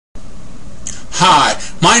Hi,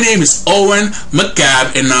 my name is Owen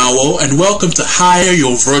McGab Enawo, and welcome to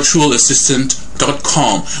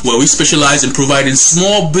HireYourVirtualAssistant.com, where we specialize in providing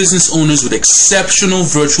small business owners with exceptional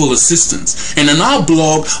virtual assistants. And on our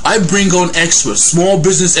blog, I bring on experts, small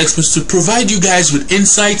business experts, to provide you guys with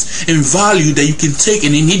insights and value that you can take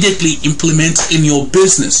and immediately implement in your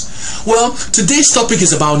business. Well, today's topic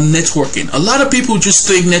is about networking. A lot of people just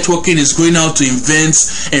think networking is going out to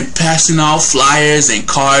events and passing out flyers and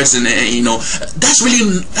cards, and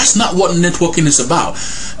that's not what networking is about.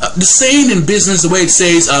 The saying in business, the way it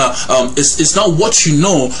says, it's not what you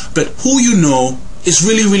know, but who you know is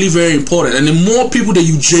really, really very important. And the more people that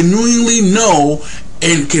you genuinely know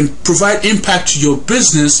and can provide impact to your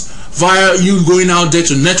business via you going out there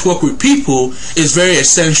to network with people is very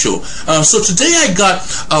essential. So today I got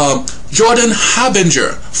Jordan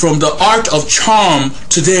Harbinger from The Art of Charm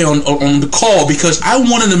today on the call, because I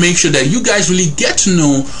wanted to make sure that you guys really get to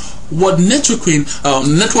know what networking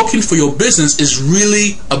for your business is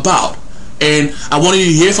really about. And I wanted you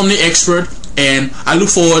to hear from the expert, and I look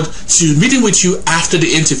forward to meeting with you after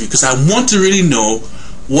the interview, because I want to really know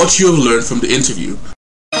what you have learned from the interview.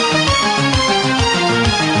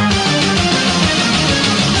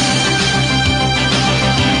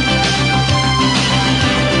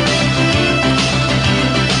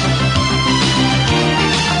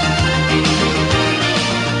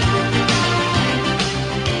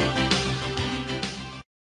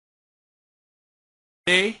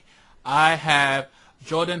 Today, I have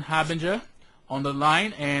Jordan Harbinger on the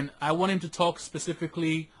line, and I want him to talk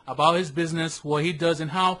specifically about his business, what he does, and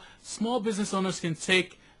how small business owners can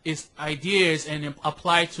take his ideas and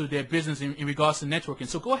apply to their business in regards to networking.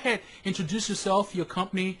 So go ahead, introduce yourself, your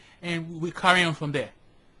company, and we'll carry on from there.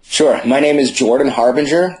 Sure. My name is Jordan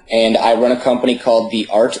Harbinger, and I run a company called The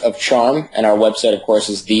Art of Charm, and our website, of course,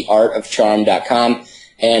 is theartofcharm.com.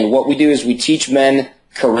 And what we do is we teach men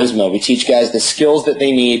charisma. We teach guys the skills that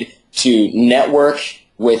they need to network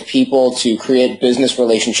with people, to create business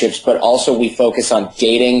relationships, but also we focus on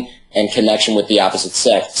dating and connection with the opposite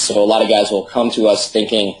sex. So a lot of guys will come to us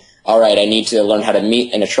thinking, all right, I need to learn how to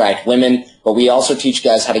meet and attract women, but we also teach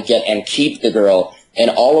guys how to get and keep the girl.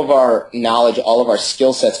 And all of our knowledge, all of our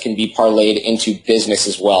skill sets can be parlayed into business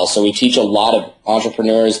as well. So we teach a lot of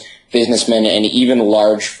entrepreneurs, businessmen, and even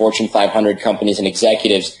large Fortune 500 companies and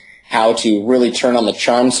executives how to really turn on the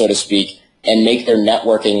charm, so to speak, and make their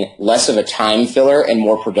networking less of a time filler and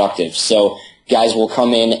more productive. So guys will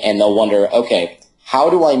come in and they'll wonder, okay, how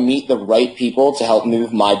do I meet the right people to help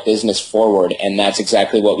move my business forward? And that's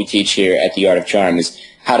exactly what we teach here at The Art of Charm, is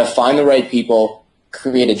how to find the right people,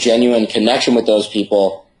 create a genuine connection with those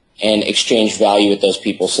people, and exchange value with those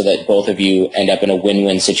people so that both of you end up in a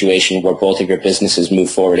win-win situation where both of your businesses move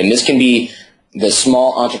forward. And this can be the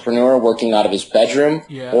small entrepreneur working out of his bedroom,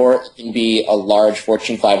 or it can be a large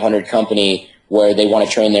Fortune 500 company where they want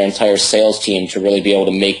to train their entire sales team to really be able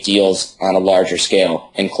to make deals on a larger scale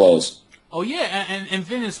and close. Oh yeah, and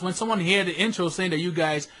Vince, when someone hear the intro saying that you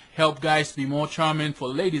guys help guys to be more charming for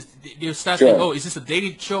ladies, they'll start saying, oh, is this a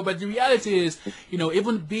dating show? But the reality is,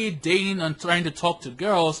 even be it dating and trying to talk to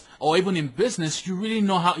girls, or even in business, you really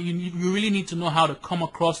know how you really need to know how to come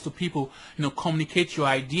across to people, communicate your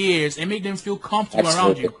ideas and make them feel comfortable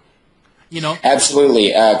around you.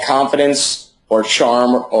 Absolutely. Confidence or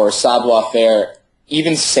charm or savoir-faire,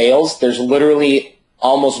 even sales, there's literally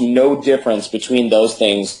almost no difference between those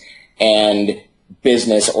things and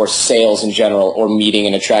business or sales in general, or meeting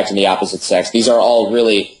and attracting the opposite sex. These are all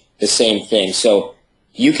really the same thing. So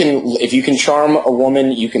if you can charm a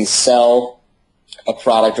woman, you can sell a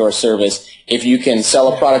product or a service. If you can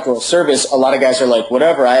sell a product or a service, a lot of guys are like,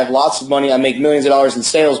 whatever, I have lots of money, I make millions of dollars in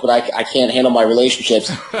sales, but I can't handle my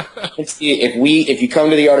relationships. If you come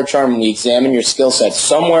to The Art of Charm and we examine your skill set,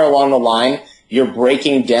 somewhere along the line, you're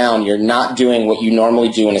breaking down, you're not doing what you normally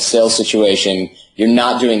do in a sales situation. You're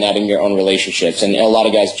not doing that in your own relationships. And a lot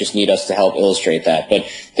of guys just need us to help illustrate that. But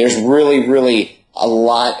there's really, really a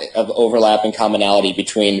lot of overlap and commonality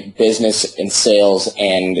between business and sales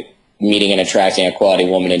and meeting and attracting a quality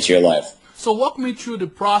woman into your life. So walk me through the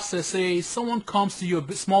process. Say someone comes to you,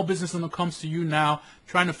 a small business owner comes to you now,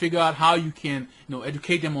 trying to figure out how you can,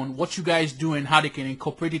 educate them on what you guys do and how they can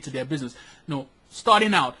incorporate it to their business.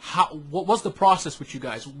 Starting out, what's the process with you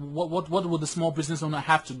guys? What would the small business owner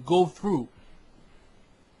have to go through?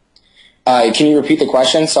 Can you repeat the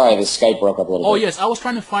question? Sorry, the Skype broke up a little bit. Oh, yes. I was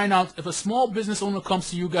trying to find out if a small business owner comes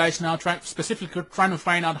to you guys now, specifically trying to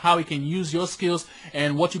find out how he can use your skills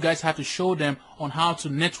and what you guys have to show them on how to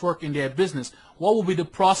network in their business. What would be the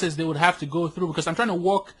process they would have to go through? Because I'm trying to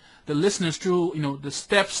walk the listeners through, the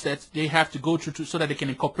steps that they have to go through so that they can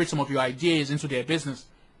incorporate some of your ideas into their business.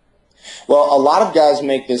 Well, a lot of guys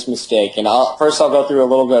make this mistake, and first I'll go through a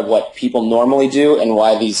little bit of what people normally do and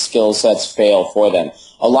why these skill sets fail for them.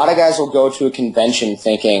 A lot of guys will go to a convention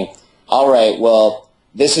thinking, all right, well,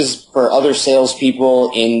 this is for other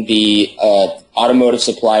salespeople in the automotive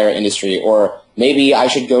supplier industry, or maybe I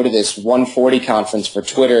should go to this 140 conference for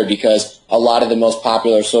Twitter because a lot of the most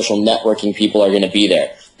popular social networking people are going to be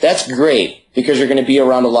there. That's great because you're going to be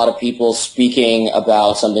around a lot of people speaking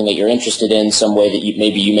about something that you're interested in, some way that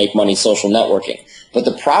maybe you make money social networking. But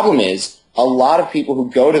the problem is a lot of people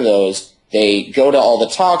who go to those, they go to all the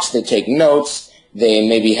talks, they take notes, they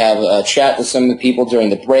maybe have a chat with some of the people during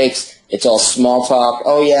the breaks. It's all small talk.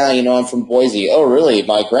 Oh, yeah, I'm from Boise. Oh, really?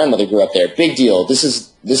 My grandmother grew up there. Big deal. This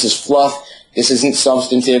is fluff. This isn't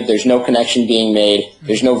substantive. There's no connection being made.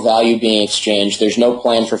 There's no value being exchanged. There's no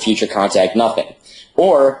plan for future contact, nothing.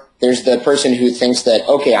 Or there's the person who thinks that,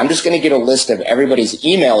 okay, I'm just going to get a list of everybody's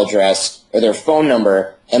email address or their phone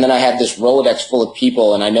number, and then I have this Rolodex full of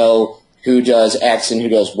people, and I know who does X and who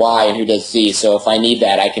does Y and who does Z, so if I need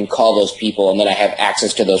that, I can call those people, and then I have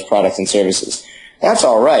access to those products and services. That's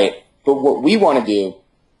all right, but what we want to do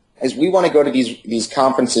is we want to go to these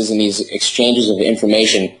conferences and these exchanges of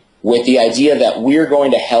information with the idea that we're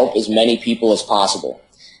going to help as many people as possible.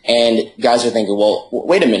 And guys are thinking, well,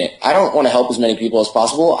 wait a minute. I don't want to help as many people as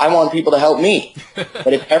possible. I want people to help me.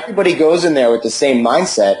 But if everybody goes in there with the same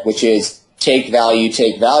mindset, which is take value,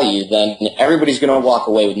 then everybody's going to walk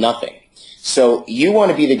away with nothing. So you want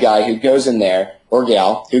to be the guy who goes in there, or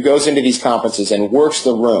gal, who goes into these conferences and works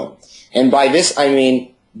the room. And by this, I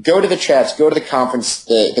mean, go to the chats, go to the conference,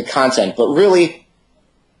 the content, but really,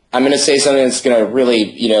 I'm going to say something that's going to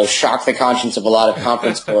really, shock the conscience of a lot of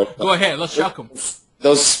conference boards. Go ahead, let's shock them.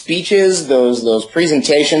 Those speeches, those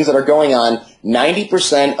presentations that are going on,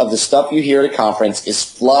 90% of the stuff you hear at a conference is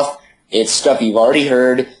fluff. It's stuff you've already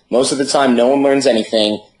heard. Most of the time, no one learns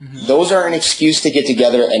anything. Mm-hmm. Those are an excuse to get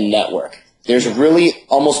together and network. There's really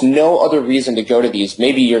almost no other reason to go to these.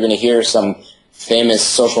 Maybe you're going to hear some famous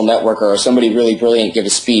social networker or somebody really brilliant give a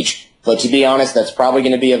speech. But to be honest, that's probably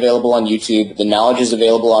going to be available on YouTube. The knowledge is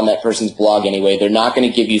available on that person's blog anyway. They're not going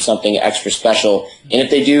to give you something extra special. And if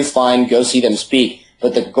they do, fine, go see them speak.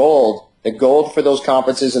 But the gold for those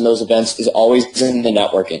conferences and those events is always in the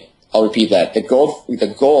networking. I'll repeat that. The goal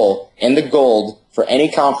and the gold for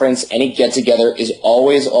any conference, any get-together is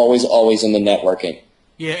always, always, always in the networking.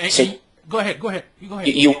 Yeah, and go ahead.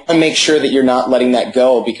 You want to make sure that you're not letting that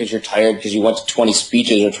go because you're tired because you went to 20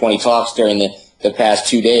 speeches or 20 talks during the past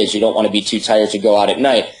 2 days. You don't want to be too tired to go out at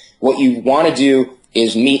night. What you want to do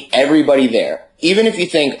is meet everybody there. Even if you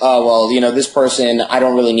think, oh, well, this person, I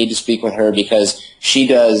don't really need to speak with her because she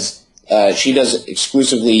does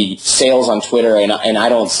exclusively sales on Twitter and I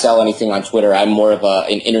don't sell anything on Twitter. I'm more of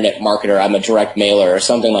an internet marketer. I'm a direct mailer or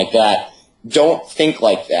something like that. Don't think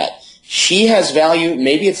like that. She has value.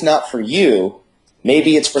 Maybe it's not for you.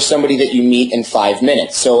 Maybe it's for somebody that you meet in 5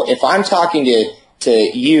 minutes. So if I'm talking to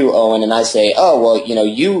you, Owen, and I say, oh, well,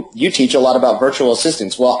 you teach a lot about virtual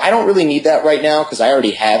assistants. Well, I don't really need that right now because I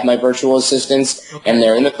already have my virtual assistants, and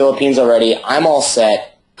they're in the Philippines already. I'm all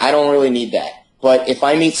set. I don't really need that. But if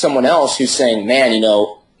I meet someone else who's saying, man,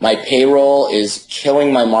 my payroll is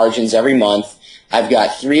killing my margins every month. I've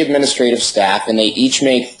got 3 administrative staff, and they each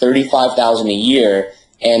make $35,000 a year,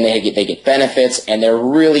 and they get benefits, and they're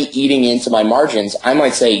really eating into my margins. I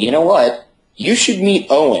might say, you know what? You should meet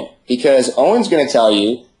Owen. Because Owen's going to tell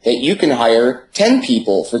you that you can hire 10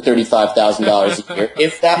 people for $35,000 a year,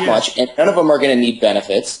 if that much, and none of them are going to need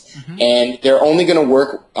benefits, and they're only going to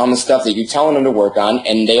work on the stuff that you're telling them to work on,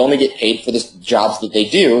 and they only get paid for the jobs that they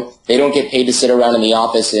do. They don't get paid to sit around in the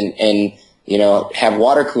office and have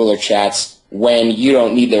water cooler chats when you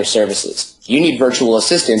don't need their services. You need virtual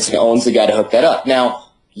assistants, and Owen's the guy to hook that up. Now,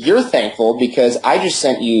 you're thankful because I just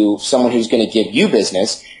sent you someone who's going to give you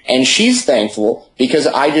business, and she's thankful because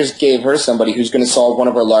I just gave her somebody who's going to solve one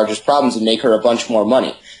of her largest problems and make her a bunch more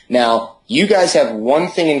money. Now, you guys have one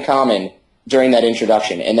thing in common during that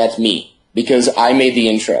introduction, and that's me, because I made the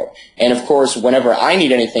intro. And, of course, whenever I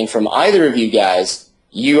need anything from either of you guys,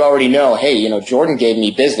 you already know, hey, Jordan gave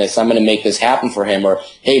me business. I'm going to make this happen for him. Or,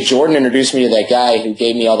 hey, Jordan introduced me to that guy who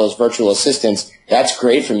gave me all those virtual assistants. That's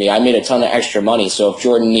great for me. I made a ton of extra money. So if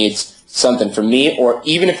Jordan needs something from me, or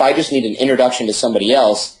even if I just need an introduction to somebody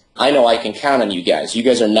else, I know I can count on you guys. You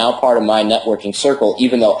guys are now part of my networking circle,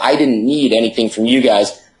 even though I didn't need anything from you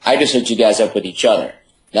guys. I just hooked you guys up with each other.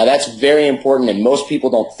 Now, that's very important, and most people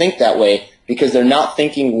don't think that way because they're not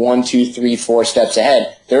thinking 1, 2, 3, 4 steps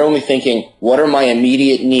ahead. They're only thinking, what are my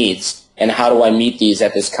immediate needs, and how do I meet these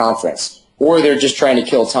at this conference? Or they're just trying to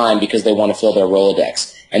kill time because they want to fill their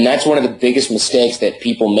Rolodex. And that's one of the biggest mistakes that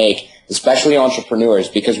people make, especially entrepreneurs,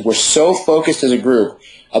 because we're so focused as a group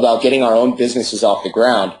about getting our own businesses off the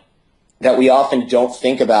ground that we often don't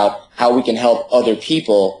think about how we can help other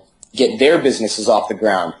people get their businesses off the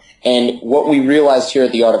ground. And what we realized here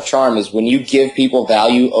at The Art of Charm is when you give people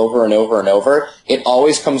value over and over and over, it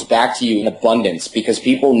always comes back to you in abundance, because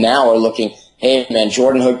people now are looking, hey, man,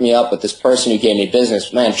 Jordan hooked me up with this person who gave me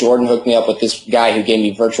business. Man, Jordan hooked me up with this guy who gave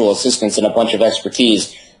me virtual assistants and a bunch of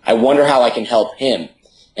expertise. I wonder how I can help him.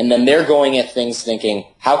 And then they're going at things thinking,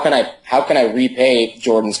 how can I repay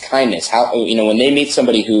Jordan's kindness? How, when they meet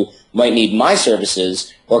somebody who might need my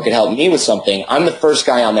services or could help me with something, I'm the first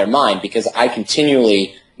guy on their mind, because I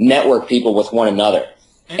continually network people with one another.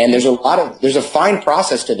 And there's a fine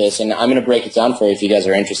process to this, and I'm going to break it down for you if you guys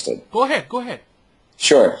are interested. Go ahead.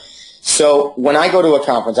 Sure. So when I go to a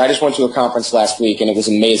conference, I just went to a conference last week, and it was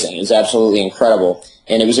amazing. It was absolutely incredible.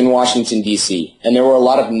 And it was in Washington, D.C. And there were a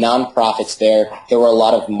lot of nonprofits there. There were a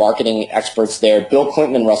lot of marketing experts there. Bill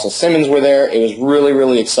Clinton and Russell Simmons were there. It was really,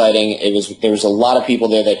 really exciting. There was a lot of people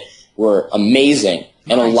there that were amazing.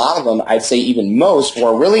 And a lot of them, I'd say even most,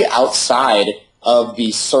 were really outside of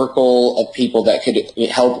the circle of people that could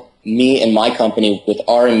help me and my company with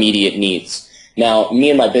our immediate needs. Now, me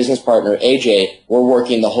and my business partner, AJ, we're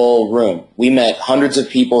working the whole room. We met hundreds of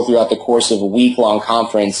people throughout the course of a week-long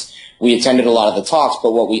conference. We attended a lot of the talks,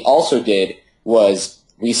 but what we also did was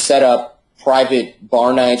we set up private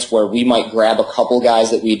bar nights where we might grab a couple guys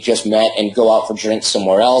that we had just met and go out for drinks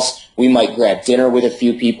somewhere else. We might grab dinner with a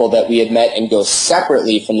few people that we had met and go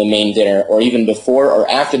separately from the main dinner, or even before or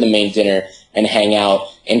after the main dinner, and hang out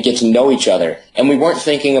and get to know each other. And we weren't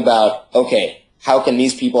thinking about, okay, how can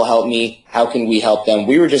these people help me? How can we help them?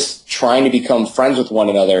 We were just trying to become friends with one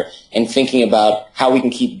another and thinking about how we can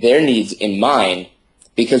keep their needs in mind,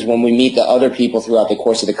 because when we meet the other people throughout the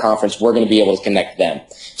course of the conference, we're going to be able to connect them.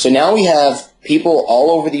 So now we have people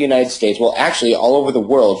all over the United States, well, actually all over the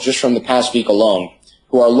world, just from the past week alone,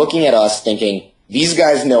 who are looking at us thinking, these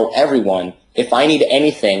guys know everyone. If I need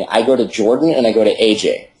anything, I go to Jordan and I go to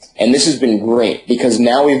AJ. And this has been great, because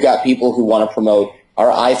now we've got people who want to promote our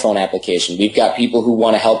iPhone application. We've got people who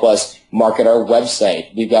want to help us market our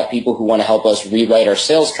website. We've got people who want to help us rewrite our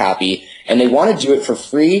sales copy. And they want to do it for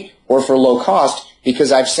free or for low cost,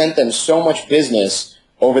 because I've sent them so much business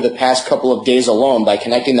over the past couple of days alone by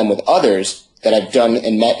connecting them with others that I've done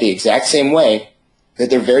and met the exact same way,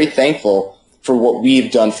 that they're very thankful for what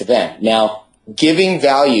we've done for them. Now, giving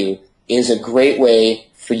value is a great way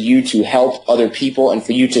for you to help other people and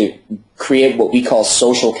for you to create what we call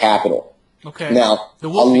social capital. Okay. Now, a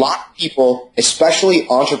lot of people, especially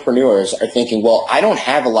entrepreneurs, are thinking, well, I don't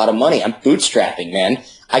have a lot of money. I'm bootstrapping, man.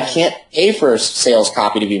 I can't pay for a sales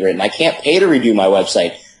copy to be written. I can't pay to redo my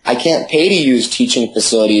website. I can't pay to use teaching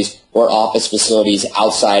facilities or office facilities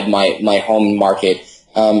outside my home market.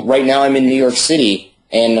 Right now I'm in New York City,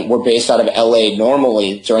 and we're based out of LA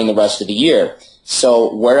normally during the rest of the year.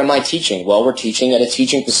 So where am I teaching? Well, we're teaching at a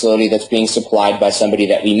teaching facility that's being supplied by somebody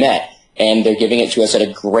that we met, and they're giving it to us at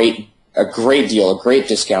a great deal, a great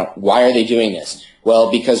discount. Why are they doing this? Well,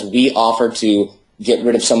 because we offered to get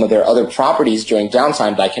rid of some of their other properties during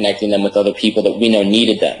downtime by connecting them with other people that we know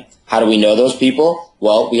needed them. How do we know those people?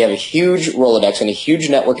 Well, we have a huge Rolodex and a huge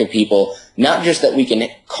network of people, not just that we can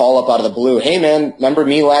call up out of the blue, hey man, remember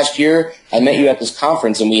me last year? I met you at this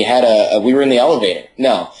conference and we were in the elevator.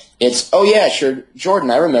 No. It's, oh yeah, sure,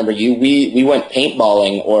 Jordan, I remember you. We went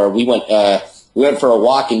paintballing, or we went for a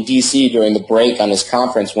walk in DC during the break on this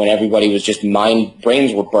conference when everybody was just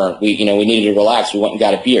brains were burnt. We needed to relax. We went and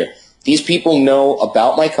got a beer. These people know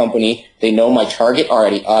about my company. They know my target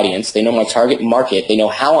audience. They know my target market. They know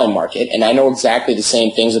how I market, and I know exactly the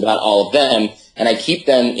same things about all of them, and I keep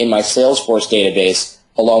them in my Salesforce database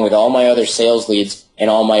along with all my other sales leads and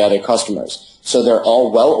all my other customers. So they're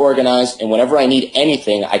all well organized, and whenever I need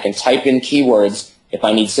anything, I can type in keywords. If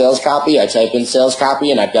I need sales copy, I type in sales copy,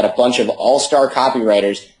 and I've got a bunch of all-star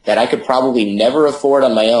copywriters that I could probably never afford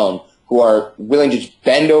on my own who are willing to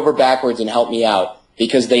bend over backwards and help me out,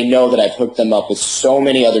 because they know that I've hooked them up with so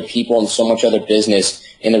many other people and so much other business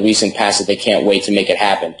in the recent past that they can't wait to make it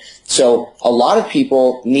happen. So a lot of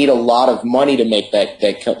people need a lot of money to make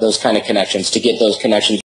those kind of connections, to get those connections